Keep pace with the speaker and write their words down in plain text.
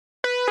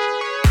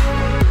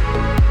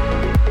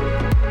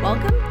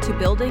to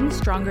Building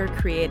Stronger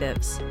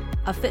Creatives,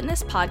 a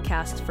fitness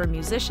podcast for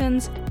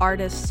musicians,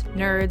 artists,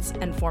 nerds,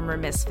 and former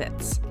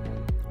misfits.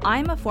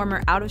 I'm a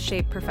former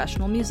out-of-shape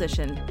professional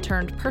musician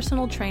turned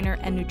personal trainer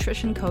and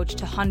nutrition coach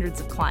to hundreds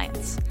of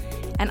clients,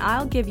 and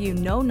I'll give you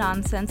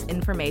no-nonsense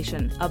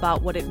information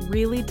about what it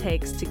really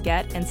takes to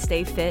get and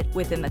stay fit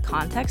within the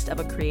context of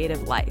a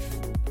creative life.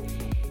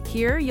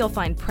 Here, you'll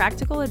find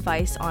practical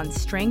advice on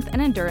strength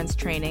and endurance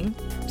training,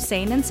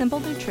 sane and simple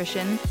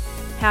nutrition,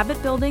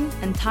 habit building,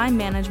 and time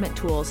management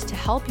tools to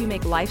help you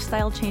make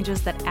lifestyle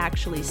changes that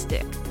actually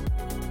stick.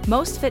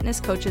 Most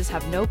fitness coaches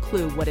have no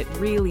clue what it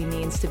really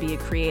means to be a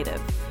creative,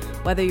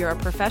 whether you're a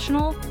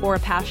professional or a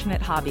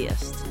passionate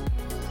hobbyist.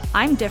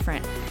 I'm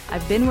different.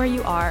 I've been where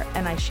you are,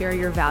 and I share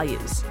your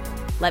values.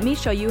 Let me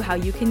show you how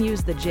you can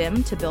use the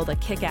gym to build a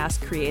kick-ass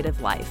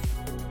creative life.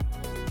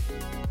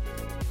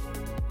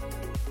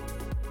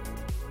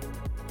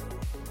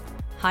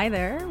 Hi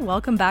there,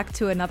 welcome back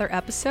to another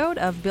episode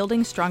of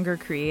Building Stronger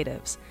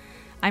Creatives.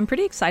 I'm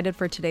pretty excited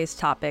for today's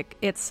topic.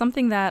 It's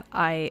something that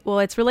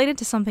it's related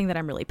to something that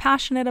I'm really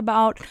passionate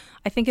about.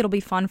 I think it'll be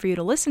fun for you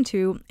to listen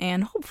to,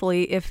 and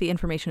hopefully, if the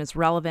information is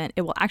relevant,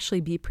 it will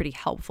actually be pretty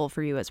helpful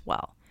for you as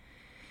well.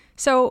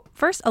 So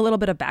first, a little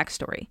bit of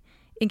backstory.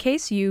 In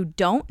case you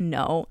don't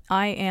know,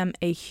 I am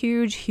a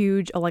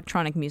huge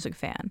electronic music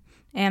fan.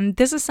 And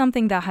this is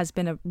something that has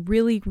been a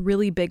really,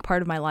 really big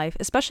part of my life,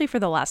 especially for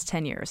the last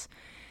 10 years.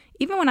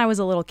 Even when I was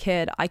a little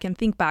kid, I can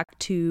think back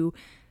to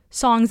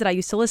songs that I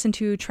used to listen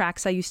to,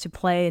 tracks I used to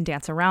play and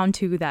dance around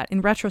to that in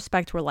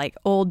retrospect were like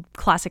old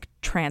classic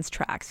trance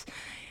tracks.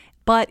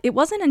 But it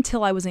wasn't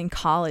until I was in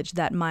college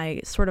that my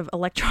sort of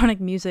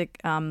electronic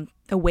music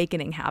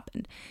awakening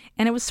happened.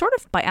 And it was sort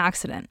of by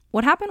accident.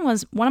 What happened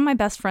was one of my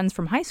best friends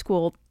from high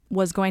school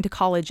was going to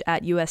college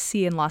at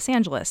USC in Los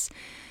Angeles.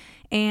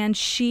 And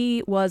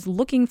she was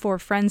looking for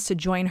friends to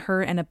join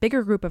her and a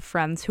bigger group of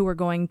friends who were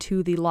going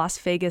to the Las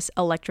Vegas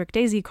Electric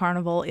Daisy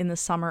Carnival in the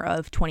summer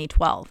of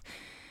 2012.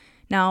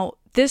 Now,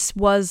 this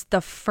was the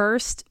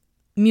first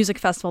music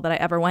festival that I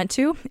ever went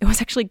to. It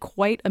was actually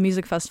quite a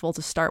music festival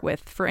to start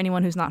with. For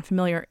anyone who's not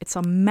familiar, it's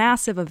a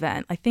massive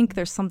event. I think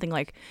there's something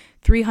like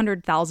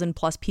 300,000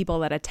 plus people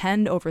that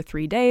attend over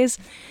 3 days.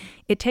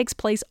 It takes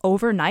place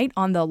overnight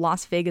on the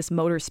Las Vegas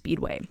Motor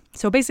Speedway.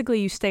 So basically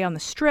you stay on the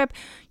strip,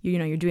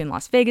 you're doing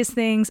Las Vegas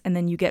things, and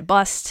then you get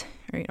bused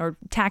or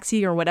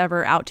taxi or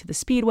whatever out to the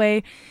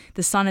speedway.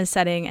 The sun is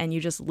setting and you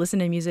just listen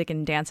to music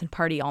and dance and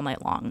party all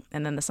night long.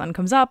 And then the sun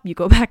comes up, you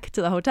go back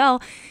to the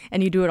hotel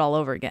and you do it all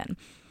over again.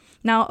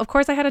 Now, of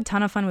course, I had a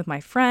ton of fun with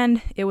my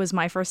friend. It was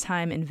my first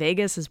time in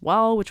Vegas as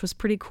well, which was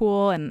pretty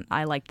cool, and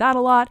I liked that a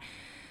lot.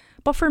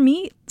 But for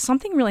me,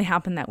 something really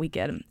happened that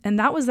weekend, and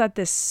that was that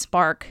this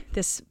spark,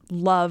 this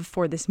love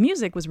for this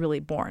music was really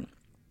born.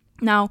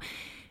 Now,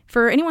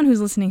 for anyone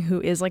who's listening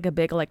who is like a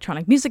big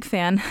electronic music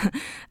fan,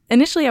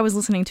 initially I was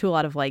listening to a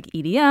lot of like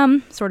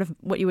EDM, sort of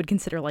what you would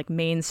consider like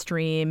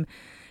mainstream,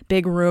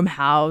 big room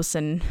house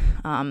and,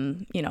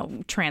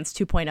 trance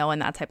 2.0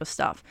 and that type of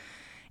stuff.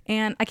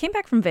 And I came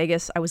back from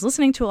Vegas, I was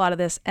listening to a lot of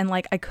this, and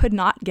I could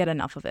not get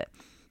enough of it.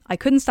 I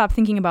couldn't stop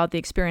thinking about the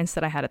experience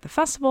that I had at the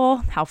festival,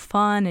 how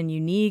fun and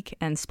unique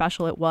and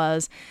special it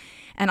was,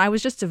 and I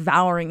was just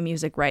devouring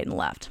music right and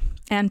left.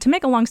 And to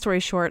make a long story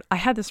short, I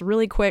had this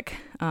really quick,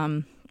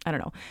 I don't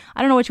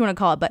know what you want to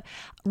call it, but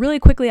really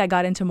quickly I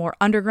got into more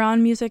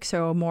underground music,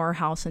 so more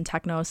house and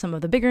techno, some of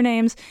the bigger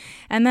names,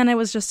 and then it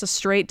was just a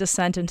straight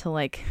descent into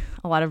like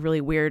a lot of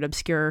really weird,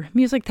 obscure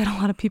music that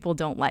a lot of people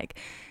don't like.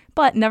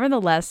 But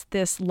nevertheless,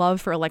 this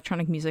love for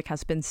electronic music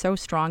has been so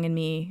strong in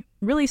me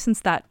really since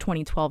that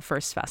 2012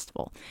 first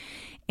festival.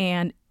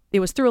 And it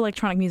was through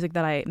electronic music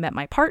that I met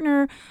my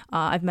partner.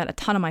 I've met a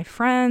ton of my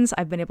friends.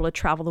 I've been able to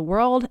travel the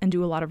world and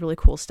do a lot of really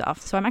cool stuff.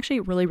 So I'm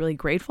actually really, really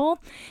grateful.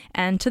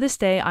 And to this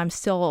day, I'm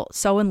still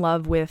so in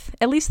love with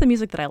at least the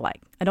music that I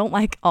like. I don't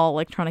like all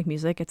electronic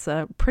music. It's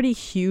a pretty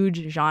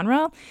huge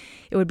genre.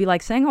 It would be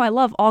like saying, I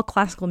love all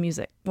classical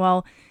music.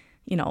 Well,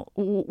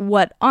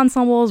 what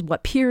ensembles,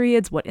 what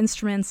periods, what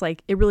instruments,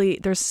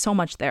 there's so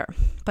much there.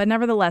 But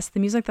nevertheless,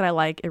 the music that I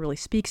like, it really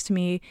speaks to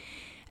me,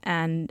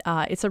 and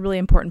it's a really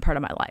important part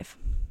of my life.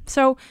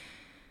 So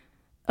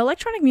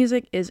electronic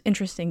music is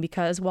interesting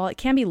because while it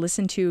can be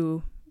listened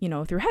to,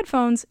 through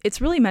headphones, it's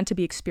really meant to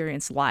be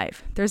experienced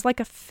live. There's like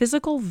a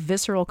physical,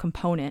 visceral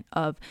component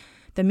of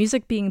the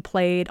music being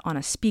played on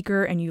a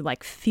speaker and you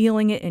like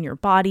feeling it in your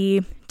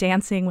body,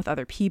 dancing with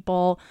other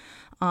people.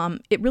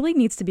 It really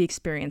needs to be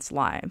experienced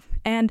live.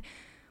 And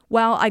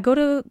while I go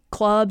to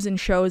clubs and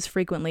shows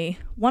frequently,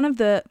 one of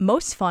the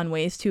most fun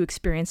ways to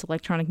experience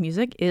electronic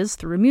music is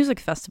through a music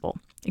festival.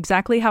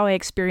 Exactly how I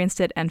experienced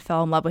it and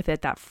fell in love with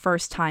it that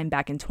first time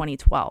back in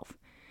 2012.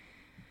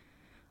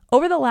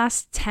 Over the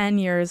last 10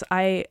 years,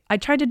 I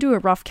tried to do a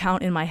rough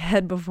count in my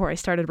head before I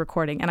started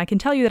recording, and I can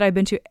tell you that I've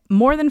been to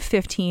more than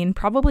 15,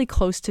 probably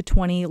close to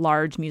 20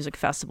 large music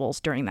festivals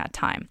during that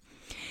time.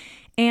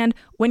 And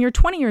when you're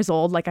 20 years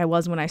old, like I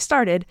was when I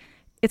started,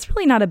 it's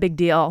really not a big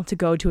deal to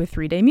go to a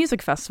 3-day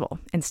music festival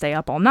and stay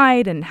up all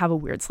night and have a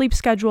weird sleep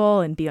schedule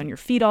and be on your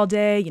feet all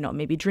day,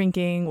 maybe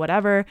drinking,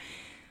 whatever.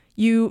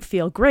 You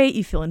feel great,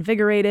 you feel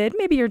invigorated,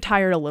 maybe you're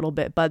tired a little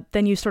bit, but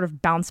then you sort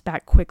of bounce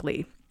back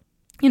quickly.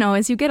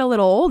 As you get a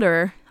little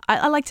older,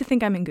 I like to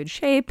think I'm in good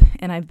shape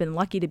and I've been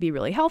lucky to be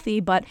really healthy,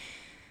 but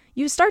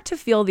you start to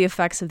feel the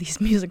effects of these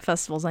music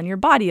festivals on your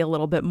body a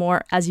little bit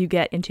more as you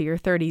get into your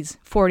 30s,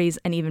 40s,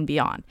 and even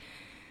beyond.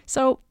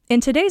 So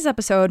in today's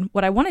episode,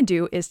 what I want to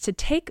do is to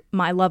take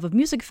my love of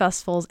music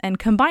festivals and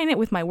combine it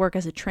with my work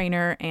as a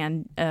trainer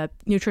and a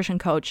nutrition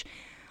coach.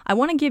 I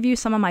want to give you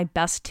some of my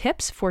best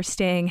tips for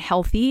staying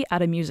healthy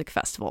at a music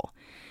festival.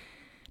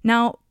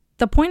 Now,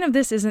 the point of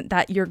this isn't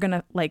that you're going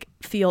to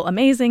feel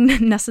amazing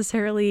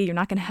necessarily. You're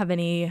not going to have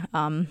any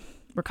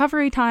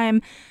recovery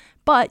time,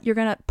 but you're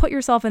going to put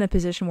yourself in a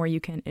position where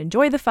you can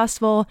enjoy the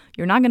festival.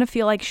 You're not going to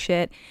feel like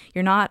shit.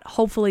 You're not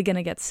hopefully going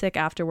to get sick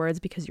afterwards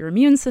because your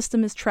immune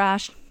system is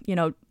trashed.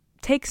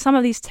 Take some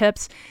of these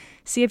tips,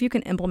 see if you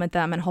can implement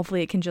them, and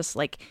hopefully it can just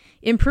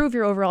improve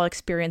your overall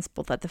experience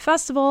both at the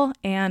festival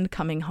and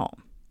coming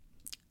home.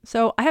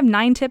 So I have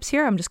 9 tips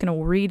here. I'm just going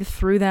to read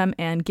through them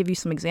and give you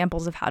some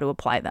examples of how to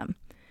apply them.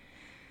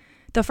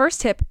 The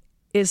first tip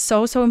is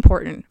so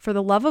important. For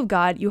the love of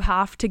God, you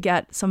have to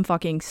get some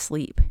fucking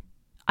sleep.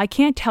 I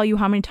can't tell you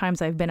how many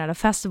times I've been at a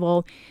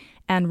festival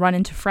and run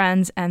into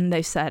friends and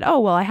they said, oh,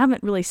 well, I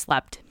haven't really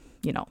slept,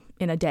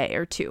 in a day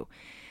or two.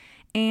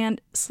 And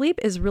sleep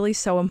is really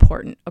so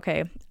important,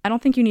 okay? I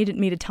don't think you needed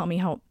me to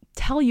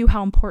tell you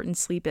how important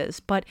sleep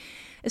is, but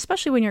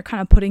especially when you're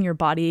kind of putting your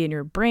body and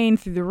your brain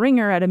through the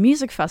ringer at a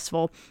music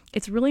festival,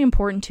 it's really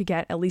important to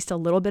get at least a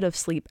little bit of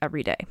sleep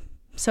every day.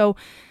 So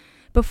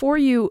before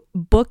you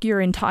book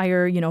your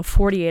entire,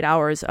 48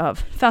 hours of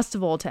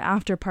festival to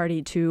after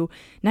party to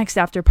next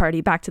after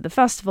party back to the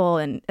festival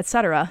and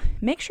etc.,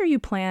 make sure you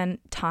plan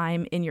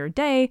time in your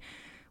day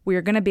where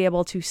you're going to be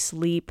able to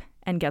sleep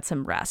and get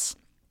some rest.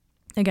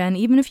 Again,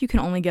 even if you can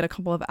only get a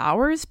couple of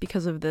hours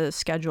because of the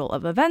schedule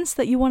of events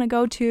that you want to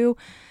go to,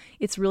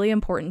 it's really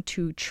important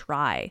to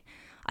try.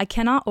 I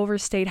cannot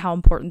overstate how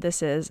important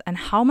this is and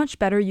how much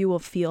better you will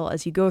feel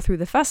as you go through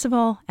the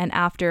festival and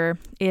after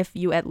if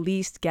you at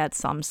least get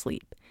some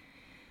sleep.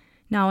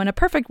 Now, in a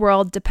perfect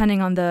world,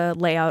 depending on the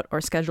layout or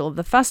schedule of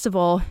the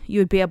festival, you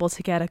would be able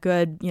to get a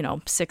good,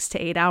 6 to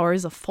 8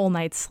 hours of full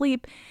night's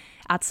sleep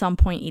at some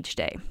point each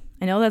day.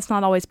 I know that's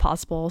not always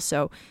possible,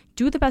 so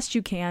do the best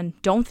you can.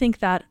 Don't think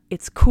that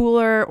it's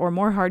cooler or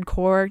more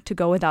hardcore to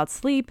go without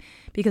sleep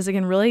because it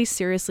can really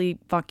seriously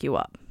fuck you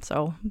up.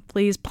 So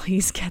please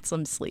get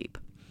some sleep.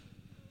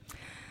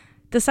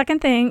 The second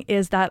thing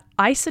is that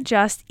I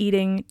suggest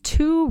eating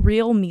 2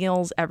 real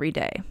meals every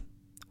day.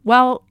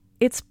 Well,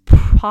 it's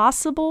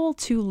possible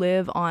to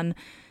live on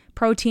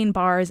protein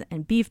bars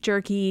and beef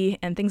jerky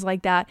and things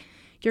like that.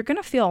 You're going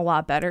to feel a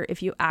lot better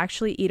if you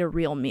actually eat a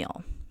real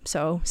meal.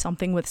 So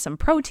something with some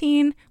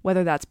protein,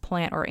 whether that's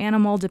plant or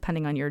animal,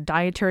 depending on your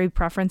dietary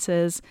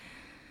preferences.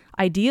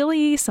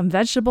 Ideally, some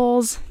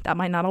vegetables. That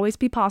might not always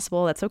be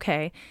possible. That's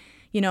okay.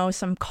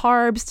 Some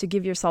carbs to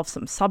give yourself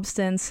some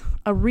substance.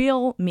 A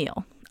real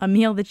meal. A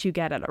meal that you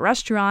get at a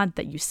restaurant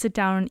that you sit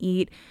down and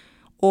eat.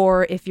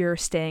 Or if you're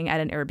staying at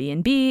an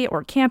Airbnb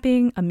or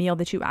camping, a meal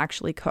that you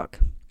actually cook.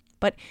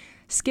 But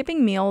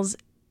skipping meals,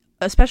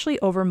 especially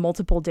over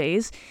multiple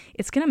days,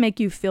 it's going to make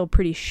you feel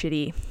pretty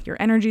shitty. Your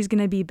energy is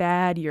going to be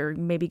bad. You're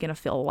maybe going to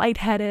feel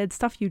lightheaded,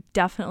 stuff you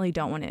definitely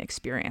don't want to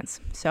experience.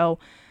 So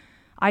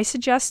I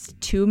suggest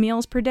 2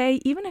 meals per day,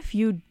 even if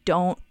you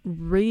don't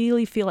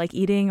really feel like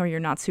eating or you're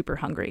not super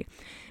hungry.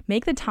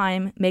 Make the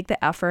time, make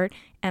the effort,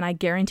 and I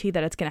guarantee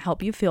that it's going to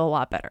help you feel a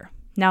lot better.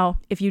 Now,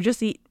 if you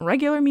just eat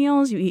regular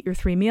meals, you eat your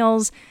 3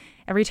 meals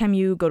every time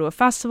you go to a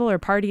festival or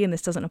party and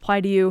this doesn't apply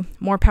to you,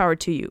 more power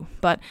to you.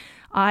 But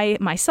I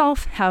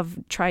myself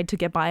have tried to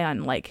get by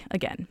on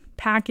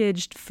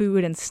packaged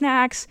food and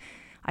snacks.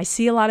 I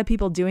see a lot of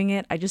people doing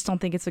it. I just don't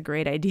think it's a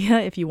great idea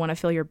if you want to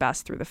feel your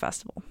best through the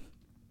festival.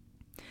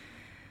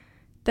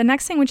 The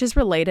next thing, which is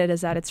related,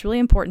 is that it's really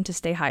important to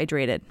stay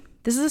hydrated.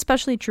 This is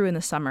especially true in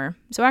the summer.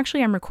 So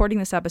actually, I'm recording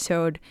this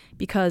episode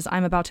because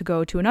I'm about to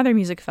go to another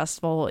music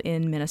festival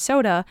in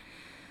Minnesota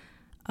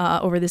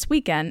over this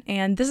weekend.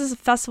 And this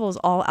festival is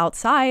all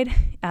outside.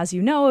 As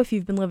you know, if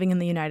you've been living in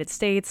the United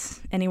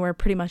States, anywhere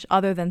pretty much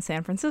other than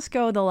San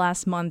Francisco, the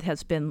last month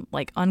has been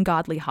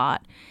ungodly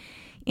hot.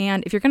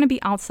 And if you're going to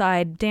be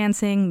outside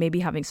dancing, maybe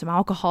having some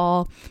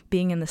alcohol,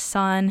 being in the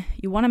sun,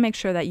 you want to make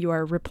sure that you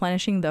are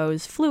replenishing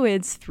those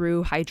fluids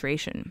through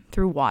hydration,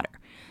 through water.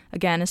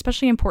 Again,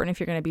 especially important if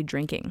you're going to be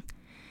drinking.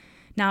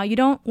 Now, you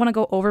don't want to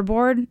go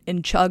overboard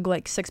and chug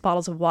 6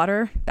 bottles of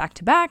water back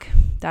to back.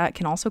 That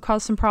can also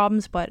cause some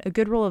problems, but a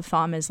good rule of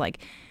thumb is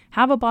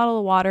have a bottle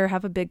of water,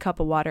 have a big cup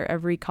of water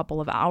every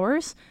couple of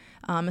hours,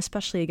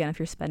 especially, again, if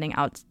you're spending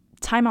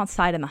time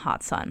outside in the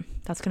hot sun.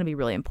 That's going to be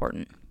really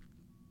important.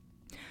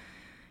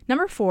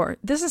 Number 4,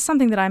 this is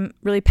something that I'm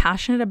really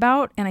passionate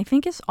about and I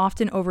think is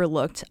often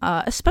overlooked,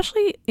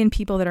 especially in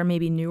people that are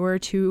maybe newer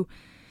to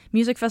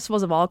music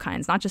festivals of all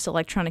kinds, not just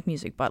electronic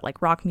music, but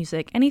rock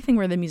music, anything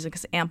where the music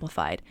is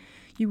amplified.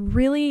 You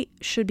really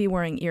should be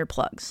wearing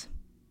earplugs.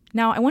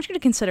 Now, I want you to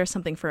consider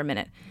something for a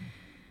minute.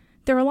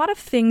 There are a lot of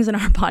things in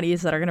our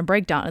bodies that are going to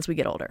break down as we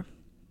get older.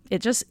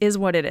 It just is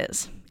what it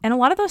is. And a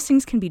lot of those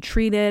things can be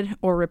treated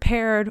or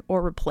repaired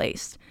or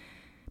replaced.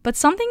 But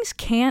some things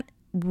can't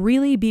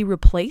really be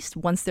replaced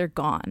once they're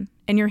gone.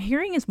 And your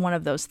hearing is one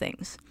of those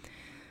things.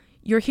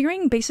 Your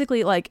hearing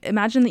basically, like,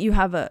 imagine that you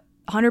have a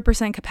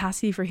 100%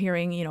 capacity for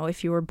hearing,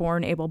 if you were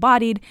born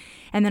able-bodied,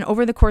 and then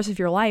over the course of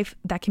your life,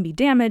 that can be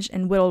damaged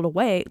and whittled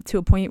away to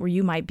a point where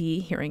you might be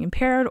hearing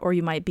impaired or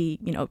you might be,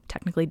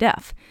 technically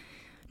deaf.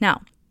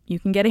 Now, you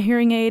can get a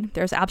hearing aid.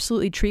 There's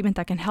absolutely treatment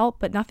that can help,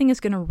 but nothing is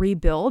going to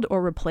rebuild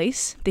or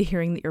replace the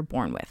hearing that you're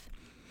born with.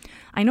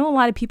 I know a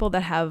lot of people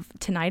that have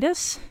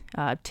tinnitus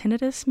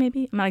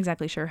maybe. I'm not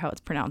exactly sure how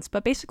it's pronounced,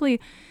 but basically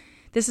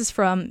this is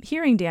from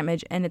hearing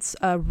damage, and it's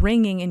a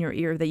ringing in your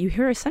ear that you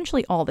hear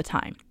essentially all the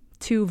time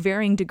to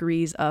varying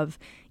degrees of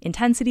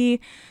intensity.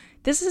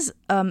 This is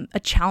a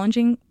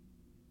challenging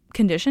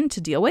condition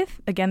to deal with.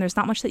 Again, there's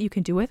not much that you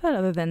can do with it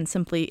other than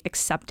simply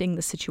accepting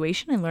the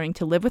situation and learning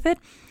to live with it.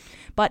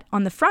 But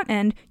on the front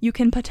end, you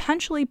can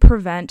potentially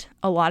prevent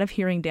a lot of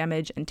hearing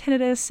damage and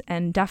tinnitus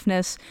and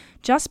deafness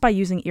just by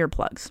using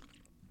earplugs.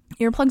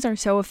 Earplugs are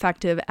so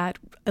effective at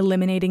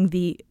eliminating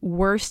the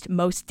worst,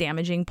 most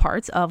damaging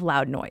parts of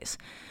loud noise.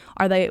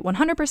 Are they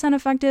 100%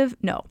 effective?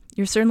 No.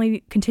 You're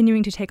certainly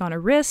continuing to take on a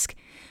risk,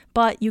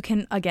 but you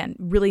can, again,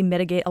 really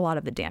mitigate a lot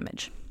of the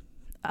damage.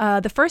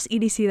 The first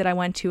EDC that I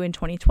went to in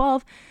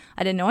 2012,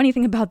 I didn't know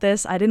anything about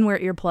this. I didn't wear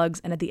earplugs,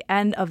 and at the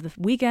end of the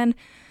weekend,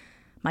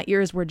 my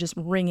ears were just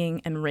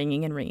ringing and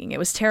ringing and ringing. It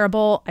was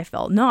terrible. I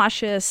felt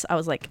nauseous. I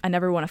was like, I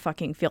never want to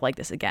fucking feel like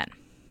this again.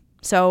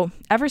 So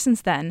ever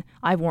since then,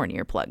 I've worn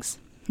earplugs.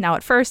 Now,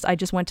 at first, I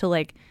just went to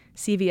like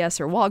CVS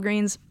or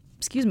Walgreens,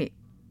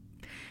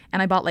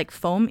 and I bought like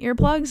foam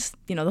earplugs,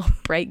 the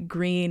bright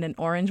green and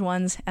orange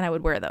ones, and I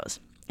would wear those.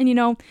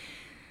 And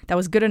that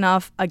was good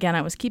enough. Again,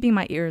 I was keeping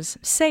my ears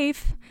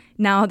safe.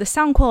 Now, the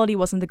sound quality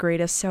wasn't the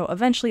greatest, so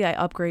eventually I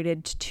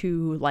upgraded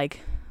to like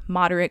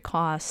moderate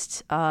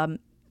cost,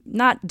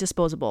 not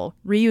disposable,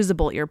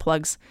 reusable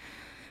earplugs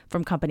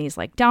from companies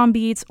like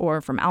Downbeats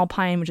or from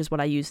Alpine, which is what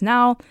I use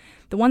now.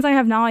 The ones I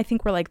have now, I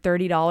think were like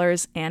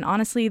 $30, and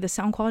honestly, the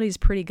sound quality is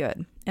pretty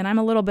good, and I'm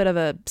a little bit of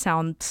a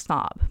sound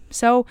snob.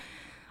 So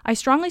I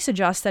strongly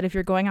suggest that if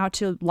you're going out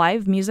to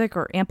live music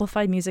or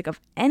amplified music of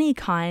any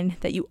kind,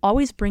 that you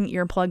always bring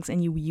earplugs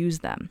and you use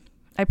them.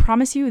 I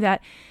promise you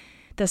that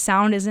the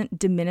sound isn't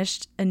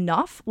diminished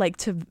enough, like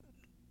to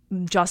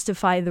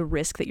justify the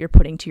risk that you're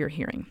putting to your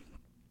hearing.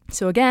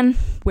 So again,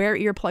 wear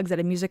earplugs at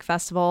a music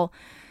festival.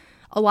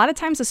 A lot of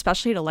times,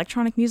 especially at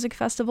electronic music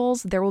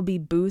festivals, there will be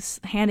booths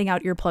handing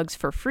out earplugs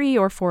for free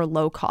or for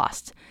low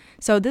cost.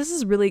 So this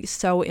is really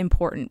so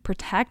important.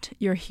 Protect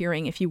your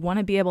hearing if you want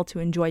to be able to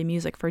enjoy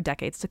music for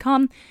decades to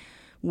come.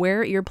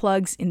 Wear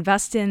earplugs,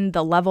 invest in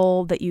the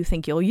level that you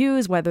think you'll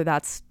use, whether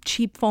that's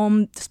cheap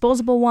foam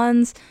disposable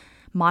ones,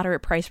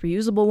 moderate price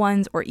reusable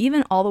ones, or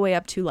even all the way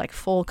up to like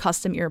full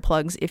custom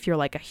earplugs if you're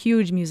like a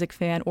huge music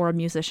fan or a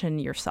musician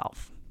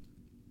yourself.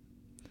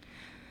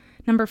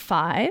 Number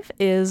 5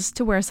 is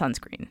to wear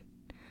sunscreen.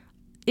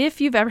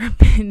 If you've ever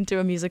been to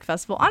a music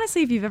festival,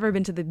 honestly, if you've ever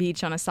been to the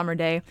beach on a summer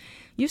day,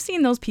 you've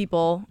seen those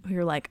people who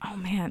you're like, oh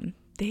man,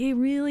 they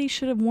really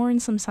should have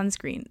worn some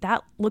sunscreen.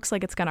 That looks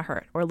like it's going to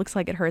hurt, or it looks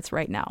like it hurts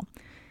right now.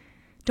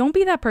 Don't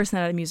be that person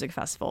at a music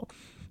festival.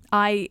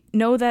 I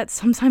know that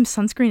sometimes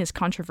sunscreen is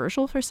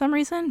controversial for some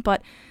reason,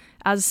 but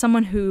as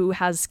someone who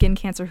has skin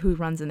cancer who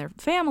runs in their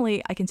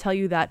family, I can tell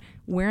you that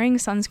wearing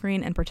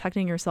sunscreen and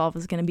protecting yourself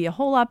is going to be a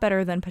whole lot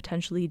better than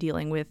potentially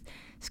dealing with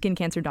skin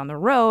cancer down the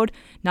road,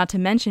 not to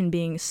mention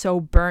being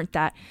so burnt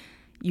that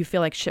you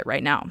feel like shit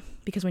right now.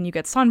 Because when you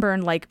get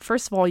sunburned, like,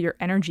 first of all, your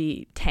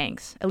energy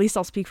tanks. At least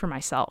I'll speak for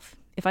myself.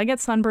 If I get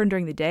sunburned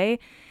during the day,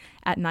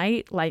 at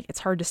night, like,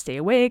 it's hard to stay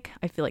awake.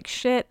 I feel like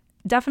shit.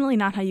 Definitely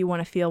not how you want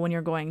to feel when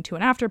you're going to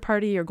an after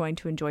party or going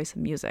to enjoy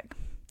some music.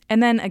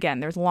 And then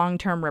again, there's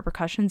long-term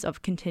repercussions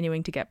of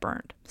continuing to get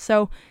burned.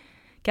 So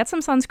get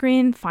some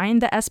sunscreen,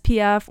 find the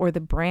SPF or the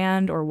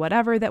brand or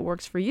whatever that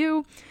works for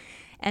you,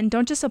 and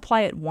don't just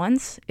apply it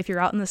once. If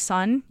you're out in the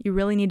sun, you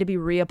really need to be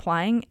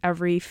reapplying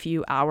every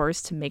few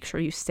hours to make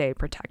sure you stay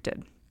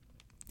protected.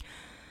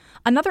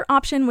 Another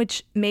option,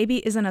 which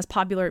maybe isn't as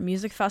popular at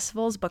music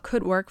festivals but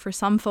could work for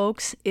some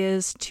folks,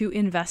 is to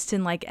invest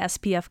in like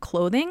SPF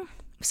clothing.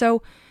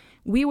 So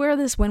we wear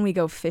this when we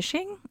go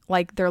fishing,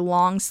 like they're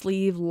long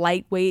sleeve,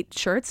 lightweight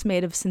shirts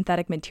made of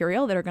synthetic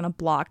material that are going to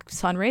block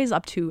sun rays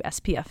up to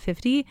SPF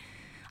 50.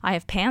 I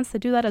have pants that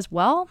do that as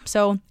well.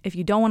 So if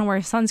you don't want to wear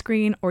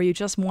sunscreen or you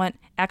just want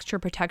extra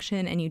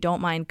protection and you don't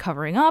mind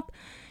covering up,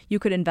 you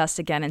could invest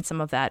again in some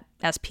of that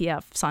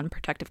SPF sun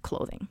protective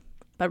clothing.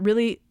 But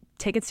really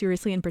take it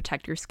seriously and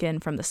protect your skin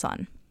from the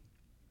sun.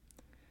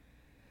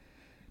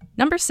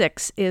 Number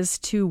 6 is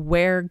to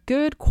wear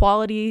good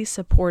quality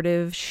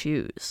supportive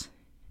shoes.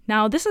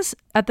 Now, this is,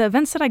 at the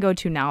events that I go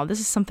to now, this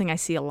is something I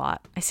see a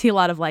lot. I see a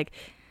lot of like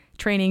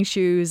training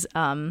shoes,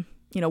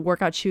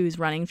 workout shoes,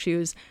 running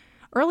shoes.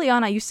 Early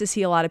on, I used to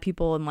see a lot of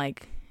people in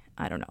like,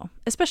 I don't know,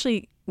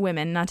 especially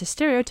women, not to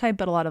stereotype,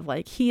 but a lot of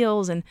like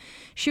heels and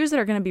shoes that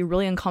are going to be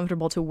really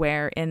uncomfortable to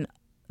wear in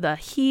the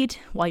heat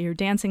while you're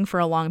dancing for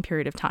a long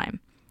period of time.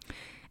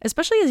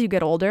 Especially as you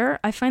get older,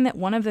 I find that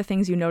one of the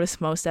things you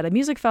notice most at a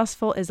music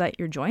festival is that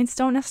your joints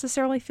don't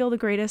necessarily feel the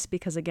greatest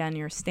because, again,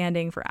 you're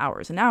standing for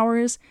hours and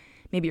hours.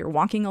 Maybe you're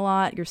walking a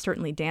lot, you're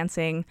certainly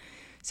dancing.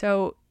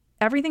 So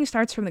everything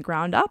starts from the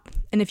ground up.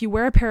 And if you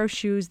wear a pair of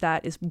shoes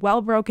that is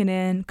well broken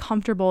in,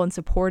 comfortable, and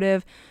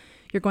supportive,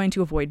 you're going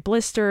to avoid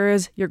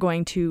blisters, you're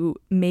going to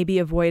maybe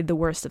avoid the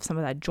worst of some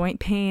of that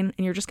joint pain,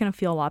 and you're just going to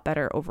feel a lot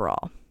better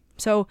overall.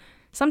 So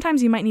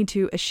sometimes you might need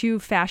to eschew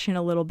fashion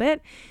a little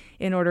bit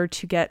in order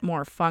to get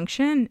more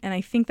function. And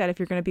I think that if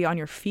you're going to be on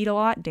your feet a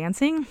lot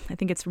dancing, I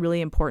think it's really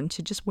important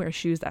to just wear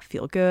shoes that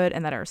feel good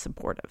and that are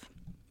supportive.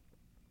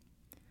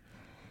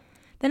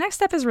 The next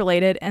step is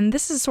related, and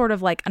this is sort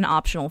of like an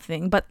optional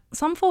thing, but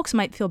some folks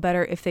might feel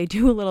better if they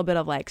do a little bit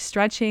of like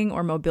stretching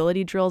or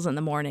mobility drills in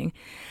the morning.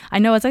 I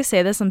know as I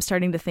say this, I'm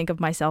starting to think of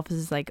myself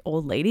as like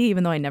old lady,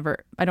 even though I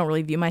don't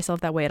really view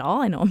myself that way at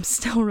all. I know I'm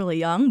still really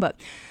young, but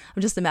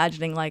I'm just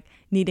imagining like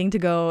needing to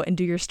go and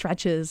do your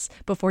stretches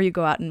before you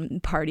go out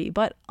and party.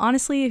 But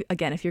honestly,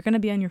 again, if you're going to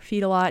be on your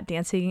feet a lot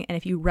dancing, and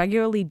if you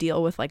regularly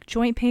deal with like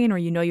joint pain or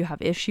you know you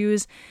have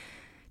issues,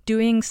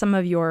 doing some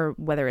of your,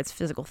 whether it's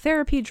physical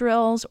therapy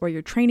drills or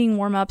your training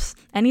warm-ups,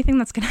 anything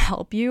that's going to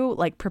help you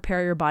like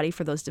prepare your body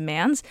for those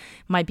demands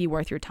might be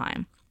worth your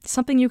time.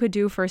 Something you could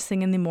do first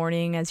thing in the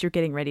morning as you're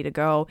getting ready to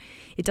go.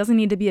 It doesn't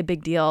need to be a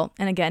big deal.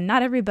 And again,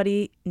 not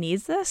everybody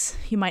needs this.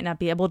 You might not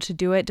be able to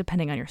do it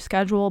depending on your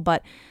schedule,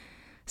 but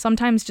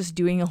sometimes just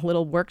doing a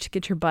little work to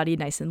get your body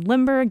nice and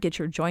limber, get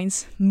your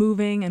joints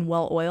moving and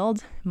well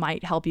oiled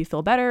might help you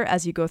feel better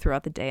as you go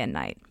throughout the day and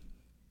night.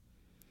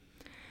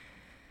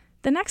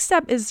 The next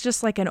step is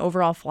just like an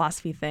overall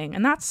philosophy thing,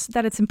 and that's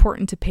that it's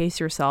important to pace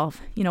yourself.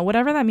 You know,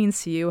 whatever that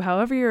means to you,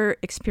 however you're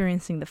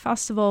experiencing the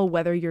festival,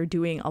 whether you're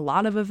doing a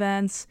lot of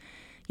events,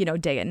 you know,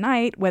 day and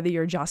night, whether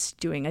you're just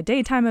doing a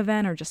daytime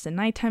event or just a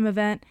nighttime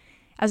event,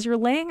 as you're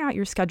laying out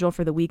your schedule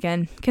for the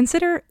weekend,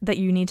 consider that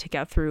you need to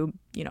get through,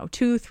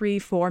 2, 3,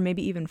 4,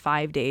 maybe even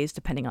 5 days,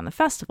 depending on the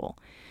festival.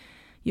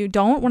 You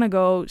don't want to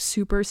go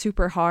super,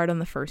 super hard on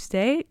the first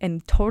day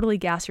and totally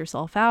gas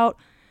yourself out.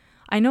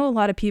 I know a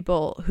lot of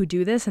people who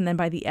do this, and then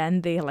by the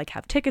end, they like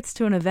have tickets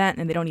to an event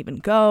and they don't even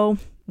go.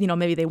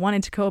 Maybe they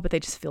wanted to go, but they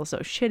just feel so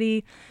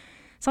shitty.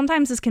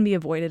 Sometimes this can be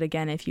avoided,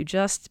 again, if you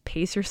just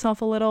pace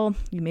yourself a little.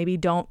 You maybe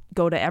don't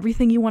go to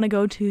everything you want to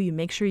go to. You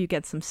make sure you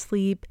get some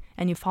sleep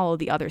and you follow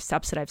the other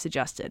steps that I've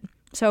suggested.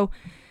 So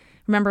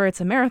remember, it's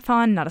a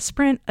marathon, not a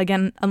sprint.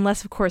 Again,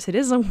 unless, of course, it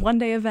is a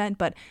one-day event,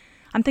 but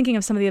I'm thinking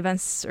of some of the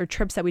events or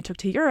trips that we took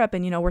to Europe,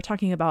 and, we're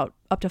talking about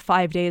up to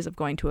 5 days of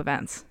going to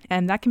events,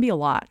 and that can be a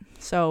lot.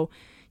 So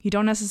you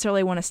don't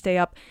necessarily want to stay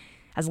up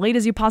as late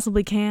as you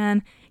possibly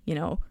can,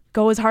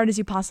 go as hard as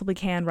you possibly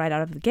can right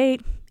out of the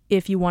gate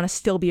if you want to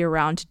still be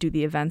around to do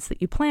the events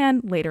that you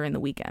plan later in the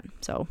weekend.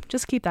 So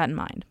just keep that in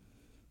mind.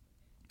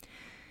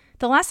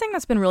 The last thing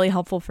that's been really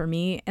helpful for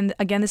me, and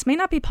again, this may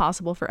not be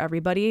possible for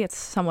everybody, it's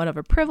somewhat of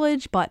a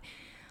privilege, but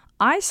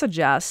I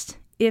suggest,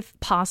 if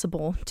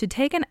possible, to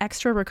take an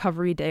extra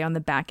recovery day on the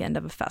back end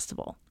of a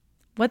festival.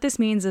 What this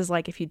means is,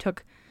 like, if you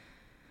took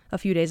a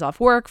few days off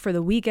work for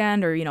the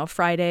weekend, or,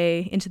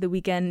 Friday into the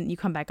weekend, you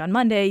come back on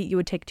Monday, you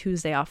would take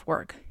Tuesday off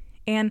work.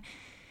 And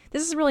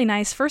this is really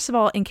nice, first of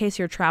all, in case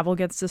your travel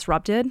gets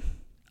disrupted.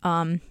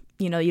 You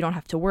don't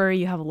have to worry,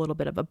 you have a little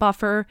bit of a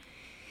buffer.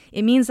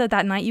 It means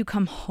that night you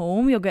come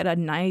home, you'll get a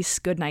nice,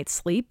 good night's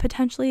sleep,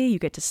 potentially. You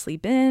get to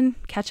sleep in,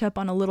 catch up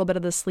on a little bit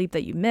of the sleep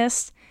that you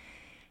missed.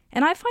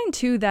 And I find,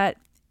 too, that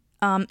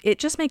it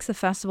just makes the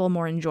festival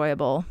more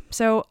enjoyable.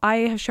 So I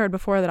have shared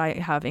before that I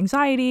have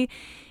anxiety,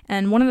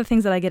 and one of the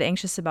things that I get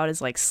anxious about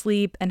is like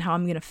sleep and how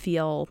I'm going to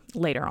feel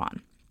later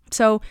on.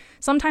 So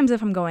sometimes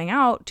if I'm going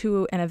out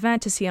to an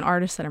event to see an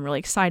artist that I'm really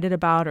excited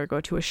about or go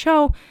to a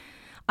show,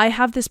 I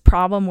have this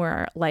problem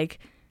where like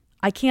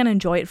I can't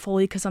enjoy it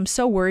fully because I'm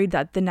so worried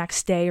that the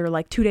next day or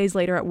like 2 days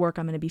later at work,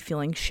 I'm going to be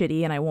feeling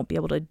shitty and I won't be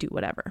able to do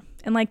whatever.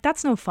 And like,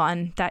 that's no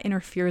fun. That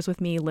interferes with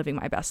me living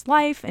my best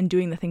life and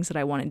doing the things that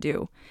I want to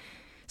do.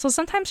 So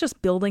sometimes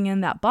just building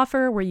in that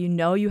buffer where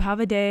you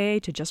have a day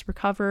to just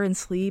recover and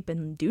sleep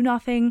and do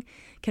nothing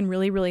can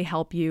really, really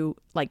help you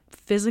like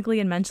physically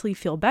and mentally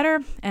feel better,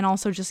 and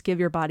also just give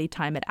your body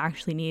time it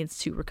actually needs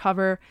to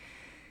recover.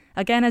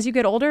 Again, as you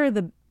get older,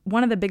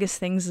 one of the biggest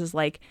things is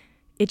like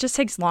it just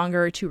takes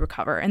longer to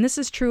recover. And this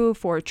is true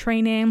for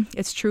training.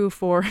 It's true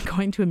for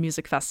going to a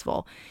music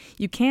festival.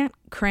 You can't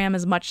cram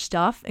as much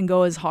stuff and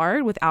go as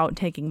hard without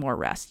taking more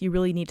rest. You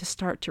really need to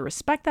start to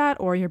respect that,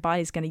 or your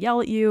body's going to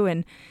yell at you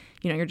and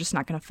you're just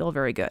not going to feel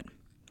very good.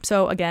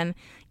 So again,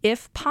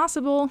 if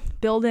possible,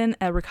 build in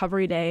a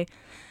recovery day.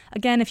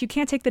 Again, if you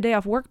can't take the day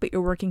off work, but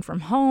you're working from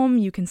home,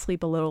 you can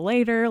sleep a little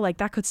later. Like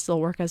that could still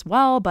work as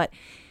well, but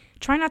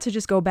try not to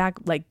just go back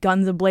like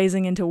guns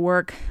a-blazing into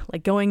work,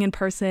 like going in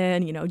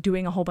person,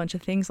 doing a whole bunch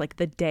of things like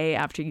the day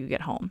after you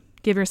get home.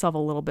 Give yourself a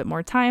little bit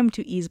more time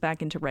to ease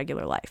back into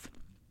regular life.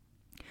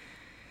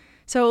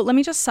 So let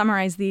me just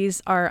summarize.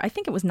 I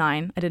think it was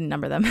 9, I didn't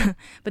number them,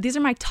 but these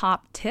are my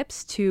top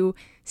tips to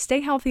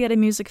stay healthy at a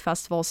music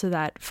festival so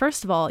that,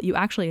 first of all, you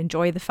actually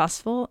enjoy the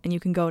festival and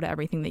you can go to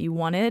everything that you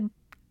wanted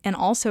and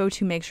also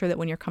to make sure that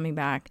when you're coming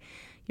back,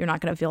 you're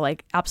not going to feel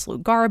like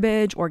absolute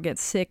garbage or get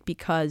sick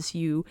because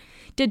you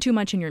did too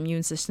much and your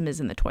immune system is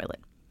in the toilet.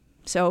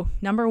 So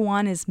number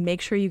 1 is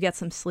make sure you get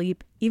some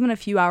sleep. Even a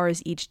few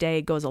hours each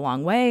day goes a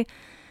long way.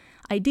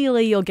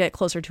 Ideally, you'll get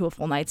closer to a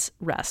full night's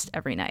rest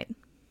every night.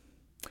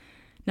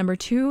 Number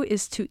 2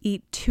 is to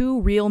eat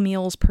 2 real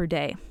meals per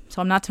day.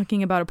 So I'm not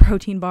talking about a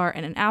protein bar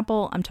and an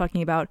apple. I'm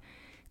talking about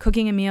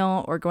cooking a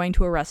meal or going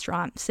to a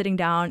restaurant, sitting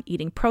down,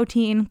 eating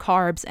protein,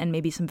 carbs, and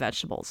maybe some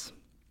vegetables.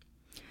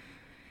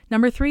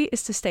 Number 3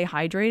 is to stay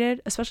hydrated,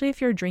 especially if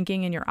you're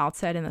drinking and you're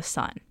outside in the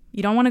sun.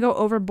 You don't want to go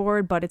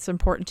overboard, but it's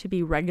important to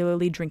be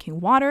regularly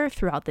drinking water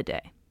throughout the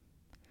day.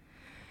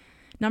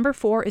 Number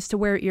 4 is to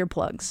wear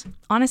earplugs.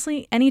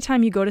 Honestly,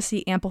 anytime you go to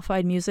see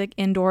amplified music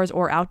indoors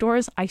or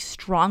outdoors, I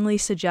strongly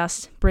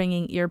suggest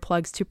bringing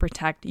earplugs to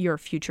protect your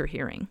future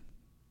hearing.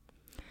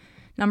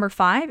 Number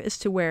 5 is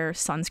to wear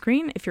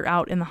sunscreen. If you're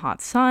out in the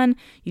hot sun,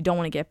 you don't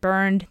want to get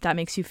burned. That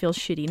makes you feel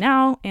shitty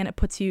now, and it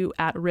puts you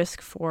at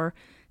risk for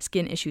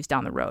skin issues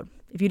down the road.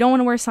 If you don't want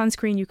to wear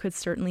sunscreen, you could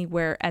certainly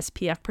wear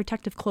SPF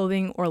protective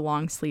clothing or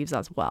long sleeves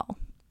as well.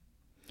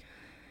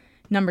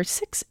 Number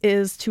 6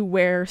 is to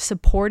wear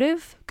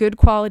supportive, good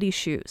quality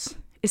shoes.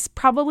 It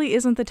probably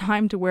isn't the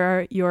time to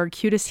wear your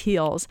cutest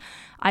heels.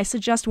 I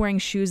suggest wearing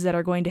shoes that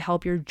are going to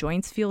help your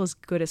joints feel as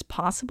good as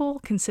possible,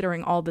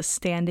 considering all the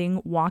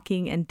standing,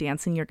 walking, and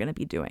dancing you're going to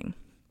be doing.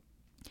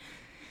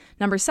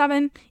 Number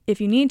 7, if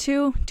you need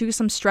to, do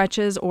some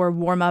stretches or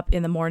warm up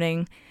in the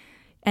morning.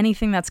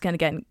 Anything that's going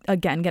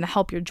to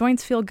help your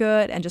joints feel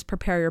good and just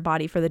prepare your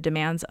body for the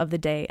demands of the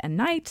day and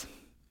night.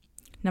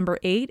 Number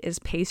 8 is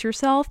pace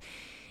yourself.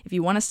 If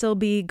you want to still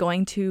be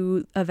going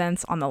to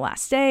events on the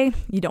last day,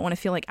 you don't want to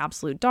feel like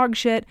absolute dog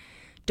shit,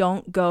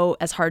 don't go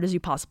as hard as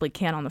you possibly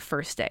can on the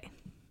first day.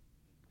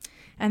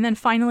 And then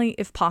finally,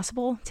 if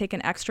possible, take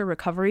an extra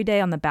recovery day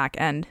on the back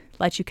end,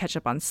 lets you catch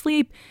up on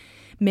sleep,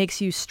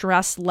 makes you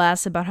stress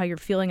less about how you're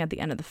feeling at the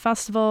end of the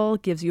festival,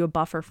 gives you a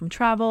buffer from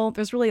travel.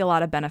 There's really a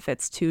lot of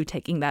benefits to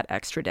taking that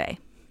extra day.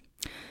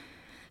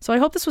 So I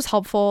hope this was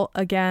helpful.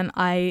 Again,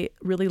 I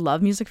really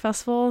love music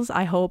festivals.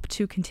 I hope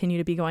to continue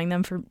to be going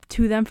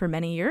to them for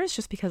many years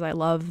just because I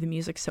love the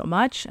music so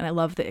much and I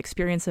love the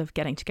experience of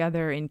getting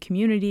together in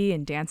community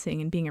and dancing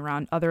and being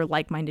around other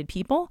like-minded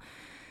people.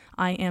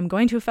 I am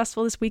going to a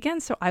festival this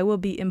weekend, so I will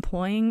be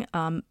employing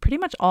pretty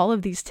much all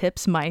of these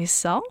tips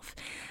myself.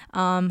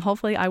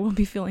 Hopefully I will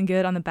be feeling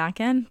good on the back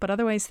end, but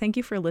otherwise, thank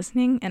you for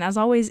listening. And as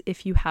always,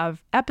 if you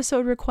have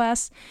episode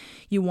requests,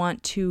 you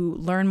want to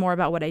learn more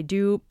about what I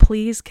do,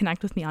 please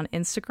connect with me on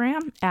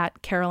Instagram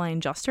at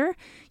Caroline Juster.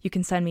 You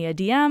can send me a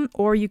DM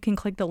or you can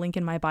click the link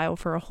in my bio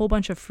for a whole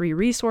bunch of free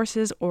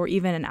resources or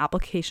even an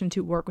application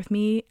to work with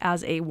me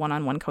as a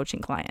one-on-one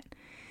coaching client.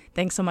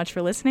 Thanks so much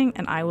for listening,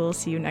 and I will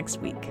see you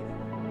next week.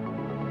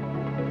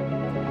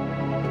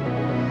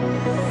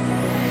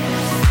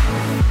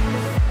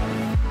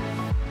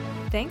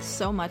 Thanks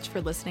so much for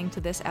listening to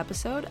this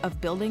episode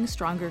of Building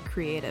Stronger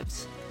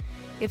Creatives.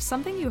 If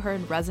something you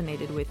heard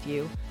resonated with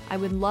you, I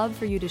would love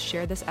for you to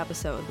share this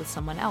episode with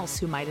someone else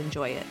who might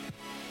enjoy it.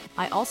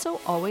 I also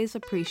always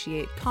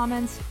appreciate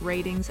comments,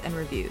 ratings, and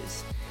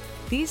reviews.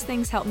 These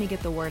things help me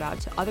get the word out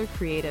to other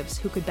creatives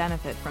who could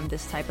benefit from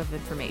this type of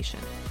information.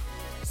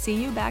 See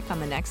you back on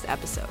the next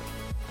episode.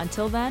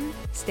 Until then,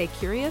 stay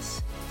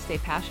curious, stay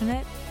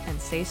passionate, and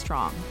stay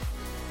strong.